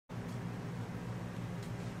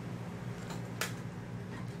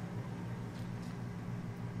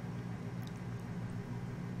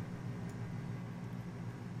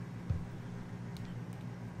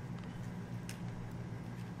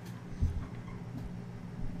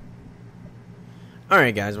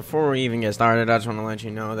Alright guys, before we even get started, I just want to let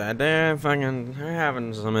you know that they're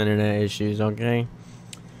having some internet issues, okay?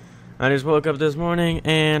 I just woke up this morning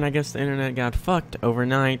and I guess the internet got fucked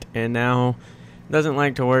overnight and now doesn't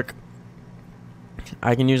like to work.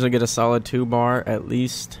 I can usually get a solid 2-bar at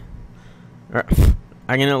least. Or,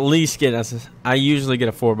 I can at least get I usually get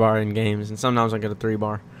a 4-bar in games, and sometimes I get a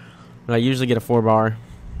 3-bar. But I usually get a 4-bar.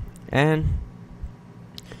 And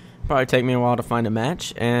probably take me a while to find a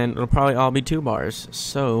match, and it'll probably all be 2 bars.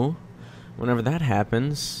 So whenever that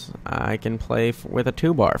happens, I can play with a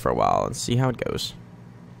 2-bar for a while and see how it goes.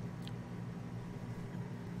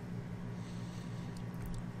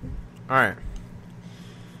 Alright.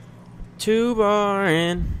 2-bar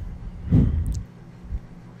in.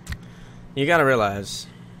 You gotta realize,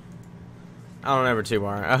 I don't ever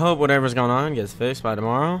 2-bar. I hope whatever's going on gets fixed by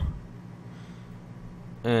tomorrow.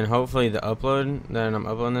 And hopefully the upload that I'm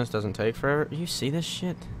uploading this doesn't take forever. You see this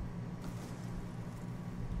shit?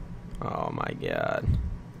 Oh my god.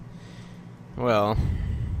 Well,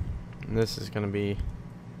 this is gonna be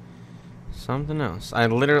something else. I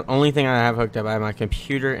literally, only thing I have hooked up, I have my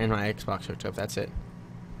computer and my Xbox hooked up. That's it.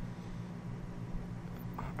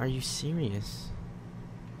 Are you serious?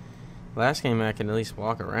 Last game I could at least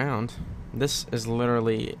walk around. This is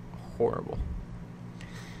literally horrible.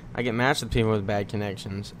 I get matched with people with bad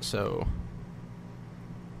connections, so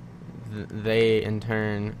they in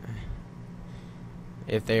turn,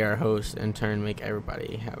 if they are hosts, in turn make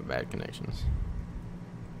everybody have bad connections.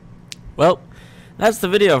 Well, that's the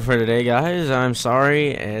video for today, guys. I'm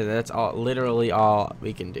sorry. That's literally all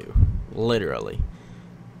we can do. Literally.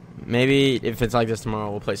 Maybe if it's like this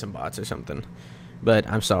tomorrow, we'll play some bots or something. But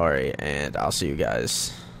I'm sorry, and I'll see you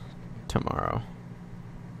guys tomorrow.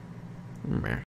 Meh.